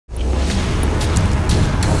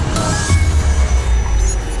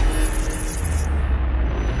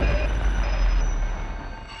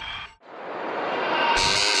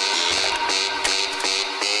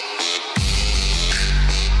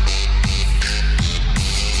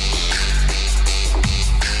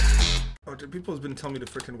People have been telling me to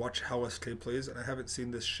freaking watch how SK plays, and I haven't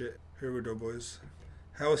seen this shit. Here we go, boys.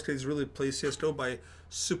 How SK's really plays Csgo by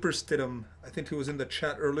Super Stidham. I think he was in the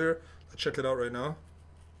chat earlier. Let's check it out right now.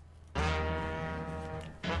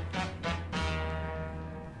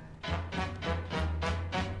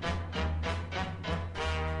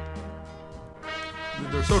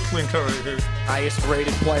 They're so clean cut right here. Highest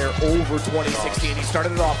rated player over 2016. He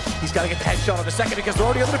started it off. He's got to get the headshot on the second because they're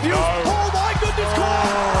already on the defuse. Oh my goodness,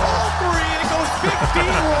 all three, and it goes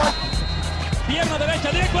 15-1. Pierna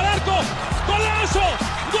derecha, directo al arco. Golazo!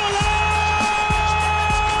 Golazo!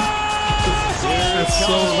 It's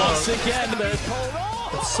so loud. Once again, there's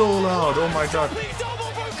It's so loud. Oh my god.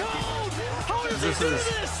 This is.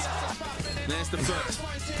 There's the first.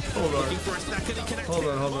 Hold on. Looking for a second and connected. Hold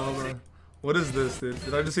on. What is this, dude?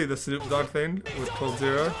 Did I just see the Snoop Dogg thing with Cold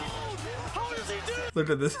Zero? Look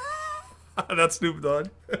at this. That's Snoop Dogg.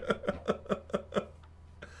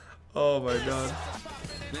 Oh my god.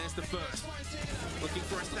 There's the first. Looking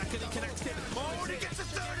for a second and connected. Oh, and he gets a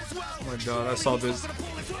third as well. Oh my god, I saw this.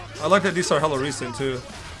 I like that these are hella recent too.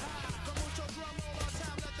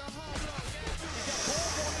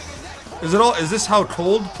 Is this how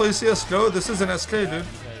Cold plays CSGO? This isn't SK, dude.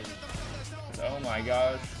 Oh my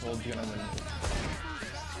gosh, old gentleman.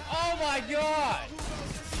 Oh my god!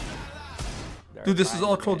 Dude, this is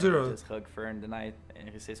all Cold Zero. Just hug Fern tonight, and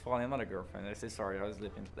he says, "Falling, I'm not a girlfriend." I say, "Sorry, I was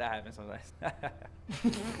sleeping." That happens sometimes.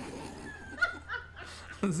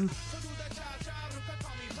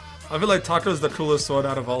 I feel like Taco's the coolest one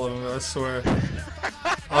out of all of them, I swear.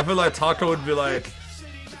 I feel like Taco would be like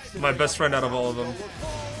my best friend out of all of them.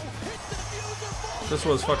 This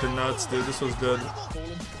was fucking nuts, dude. This was good.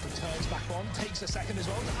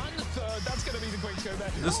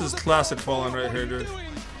 This is classic Fallen right here, dude.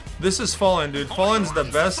 This is Fallen, dude. Fallen's the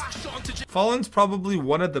best. Fallen's probably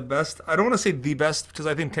one of the best. I don't want to say the best because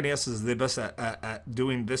I think Kenny S is the best at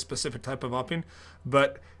doing this specific type of opping.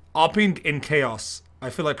 But opping in chaos. I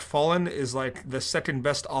feel like Fallen is like the second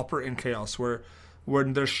best opper in chaos. Where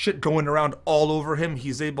when there's shit going around all over him,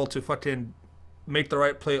 he's able to fucking make the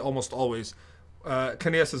right play almost always.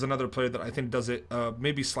 Kenny S is another player that I think does it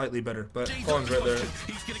maybe slightly better, but Fallen's right there.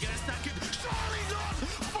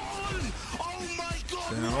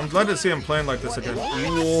 Damn, I'm glad to see him playing like this again.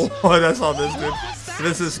 Whoa, I saw this, dude.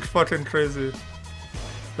 This is fucking crazy.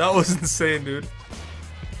 That was insane, dude.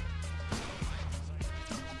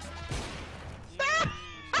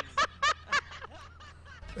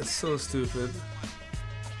 It's so stupid.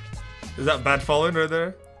 Is that bad Fallen right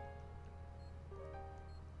there?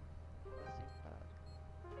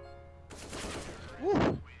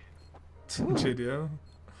 JDO.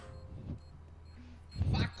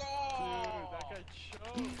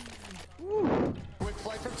 Quick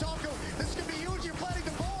flight from Taco. This could be huge. You're planting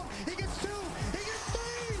the ball. He gets two. He gets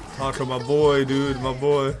three. Taco, my boy, dude, my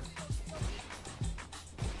boy.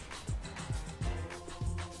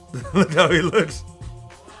 Look how he looks.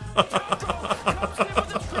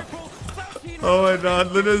 Oh my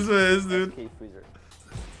god, look at his face, dude.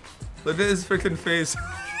 Look at his freaking face.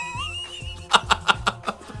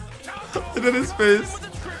 Look at his face.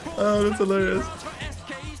 Oh, that's hilarious.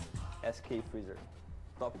 SK freezer,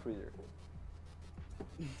 top freezer.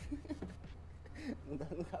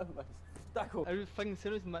 Everything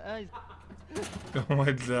serious in my eyes. Oh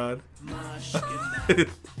my god.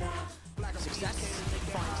 Success.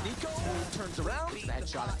 Finds Nico. Turns around. The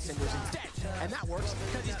headshot at Cinders instead. And that works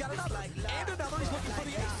because he's got another. And another. He's looking for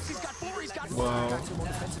the ace. He's got four. He's got four. Wow. Back to a more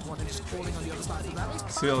defensive one and just holding on the other side of the valley.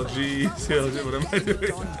 CLG, what am I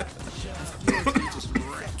doing?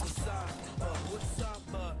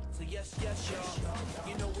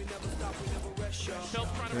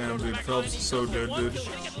 Damn, dude, Phelps is so good, dude.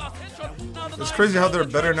 It's crazy how they're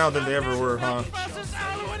better now than they ever were, huh?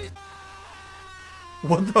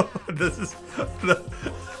 What the? This is.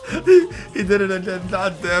 He did it again.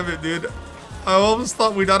 God damn it, dude. I almost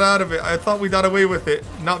thought we got out of it. I thought we got away with it,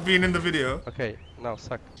 not being in the video. Okay, now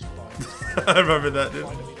suck. I remember that, dude.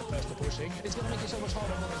 It's going to make it so much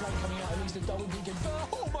harder when the flank coming out. At least a double beacon.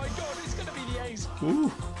 Oh my god, it's going to be the ace.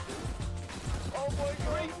 Ooh.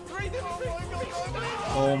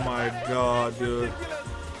 Oh my god, dude.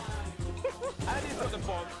 And he's got the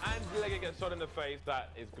bomb, and Legger gets shot in the face. That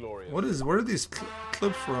is glorious. Where are these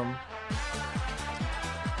clips from?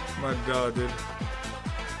 My god, dude.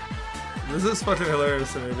 This is fucking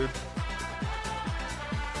hilarious to me, dude.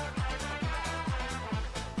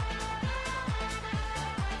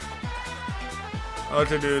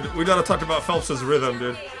 Okay, dude. We gotta talk about Phelps' rhythm,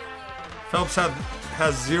 dude. Phelps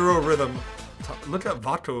has zero rhythm. Look at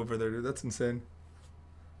Vato over there, dude. That's insane.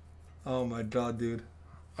 Oh my god, dude.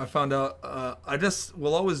 I found out. I just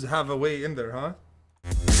will always have a way in there, huh?